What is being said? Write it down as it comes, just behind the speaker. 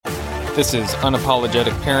This is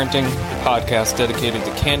Unapologetic Parenting, a podcast dedicated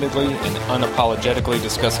to candidly and unapologetically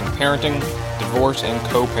discussing parenting, divorce, and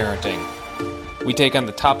co-parenting. We take on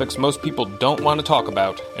the topics most people don't want to talk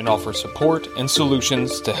about and offer support and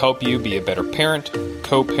solutions to help you be a better parent,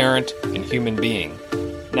 co-parent, and human being.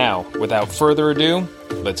 Now, without further ado,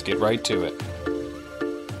 let's get right to it.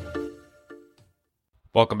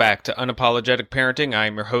 Welcome back to Unapologetic Parenting.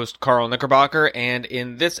 I'm your host, Carl Knickerbocker, and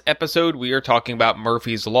in this episode, we are talking about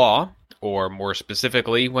Murphy's Law, or more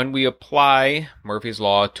specifically, when we apply Murphy's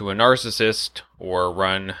Law to a narcissist or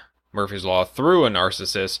run Murphy's Law through a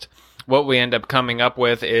narcissist, what we end up coming up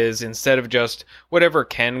with is, instead of just whatever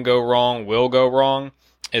can go wrong will go wrong,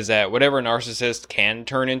 is that whatever narcissist can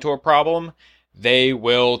turn into a problem, they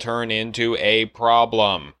will turn into a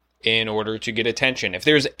problem in order to get attention. If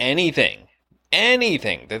there's anything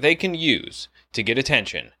that they can use to get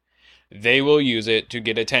attention, they will use it to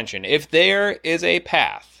get attention. If there is a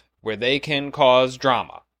path where they can cause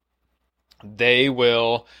drama, they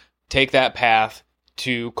will take that path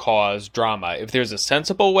to cause drama. If there's a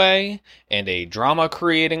sensible way and a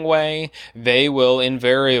drama-creating way, they will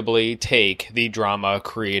invariably take the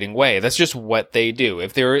drama-creating way. That's just what they do.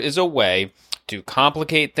 If there is a way to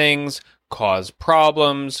complicate things, cause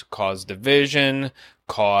problems, cause division,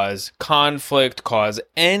 cause conflict, cause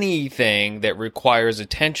anything that requires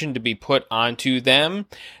attention to be put onto them,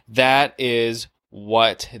 that is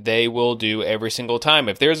what they will do every single time.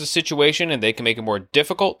 If there's a situation and they can make it more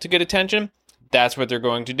difficult to get attention, that's what they're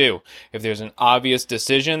going to do. If there's an obvious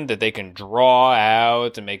decision that they can draw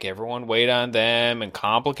out and make everyone wait on them and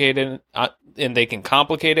complicate it, and they can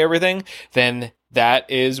complicate everything, then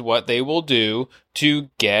that is what they will do to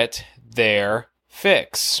get their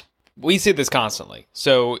fix. We see this constantly.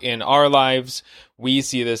 So in our lives, we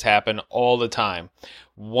see this happen all the time.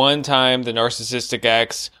 One time, the narcissistic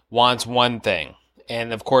ex wants one thing.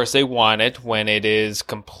 And of course, they want it when it is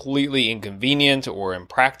completely inconvenient or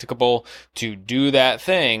impracticable to do that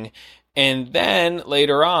thing. And then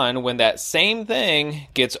later on, when that same thing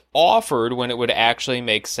gets offered when it would actually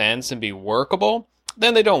make sense and be workable,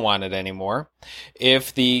 then they don't want it anymore.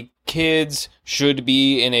 If the kids should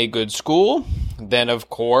be in a good school, then of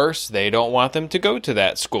course they don't want them to go to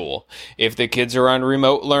that school. If the kids are on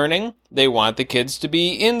remote learning, they want the kids to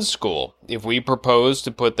be in school. If we propose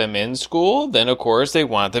to put them in school, then of course they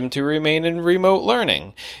want them to remain in remote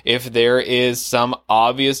learning. If there is some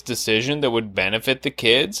obvious decision that would benefit the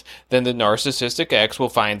kids, then the narcissistic ex will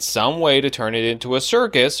find some way to turn it into a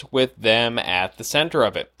circus with them at the center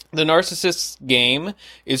of it. The narcissist's game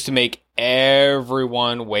is to make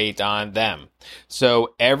everyone wait on them.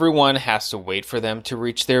 So everyone has to wait for them to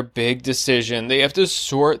reach their big decision. They have to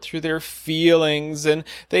sort through their feelings, and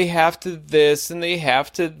they have to this and they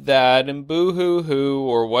have to that and boo-hoo-hoo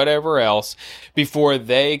or whatever else before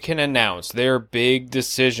they can announce their big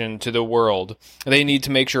decision to the world. They need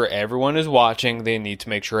to make sure everyone is watching. They need to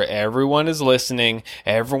make sure everyone is listening.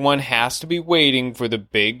 Everyone has to be waiting for the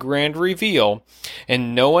big grand reveal,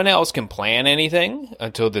 and no one else can plan anything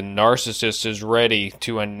until the narcissist is ready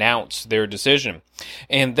to announce their decision.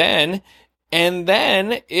 And then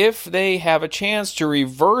if they have a chance to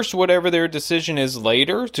reverse whatever their decision is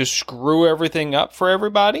later to screw everything up for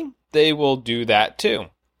everybody, they will do that too.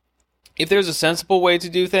 If there's a sensible way to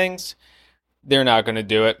do things, they're not going to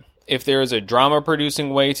do it. If there is a drama-producing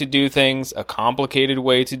way to do things, a complicated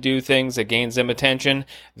way to do things that gains them attention,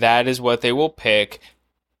 that is what they will pick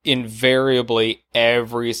invariably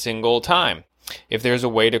every single time. If there's a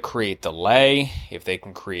way to create delay, if they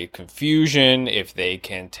can create confusion, if they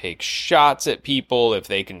can take shots at people, if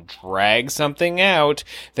they can drag something out,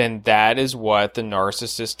 then that is what the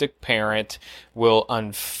narcissistic parent will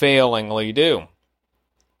unfailingly do.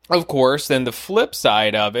 Of course, then the flip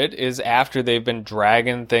side of it is, after they've been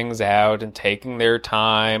dragging things out and taking their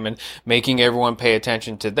time and making everyone pay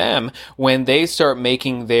attention to them, when they start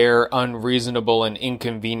making their unreasonable and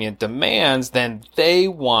inconvenient demands, then they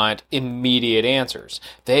want immediate answers.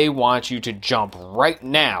 They want you to jump right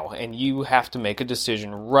now, and you have to make a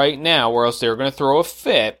decision right now, or else they're going to throw a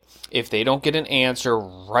fit if they don't get an answer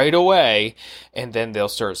right away, and then they'll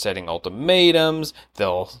start setting ultimatums.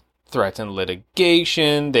 They'll threaten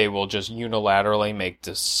litigation. They will just unilaterally make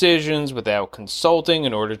decisions without consulting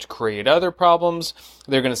in order to create other problems.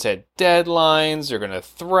 They're going to set deadlines. They're going to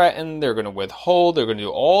threaten. They're going to withhold. They're going to do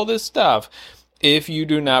all this stuff if you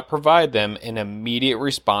do not provide them an immediate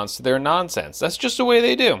response to their nonsense. That's just the way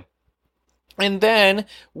they do. And then,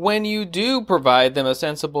 when you do provide them a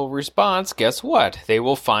sensible response, guess what? They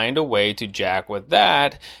will find a way to jack with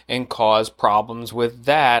that and cause problems with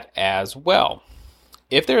that as well.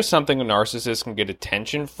 If there's something a narcissist can get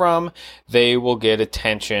attention from, they will get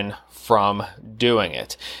attention from doing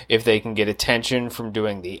it. If they can get attention from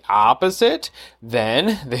doing the opposite,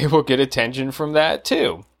 then they will get attention from that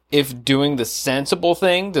too. If doing the sensible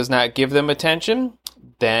thing does not give them attention,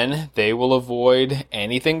 then they will avoid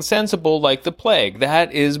anything sensible like the plague.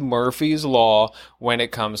 That is Murphy's Law when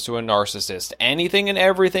it comes to a narcissist. Anything and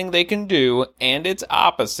everything they can do, and its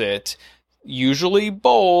opposite, usually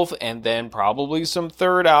both, and then probably some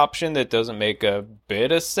third option that doesn't make a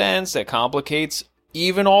bit of sense, that complicates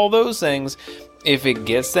even all those things. If it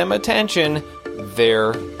gets them attention,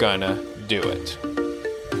 they're gonna do it.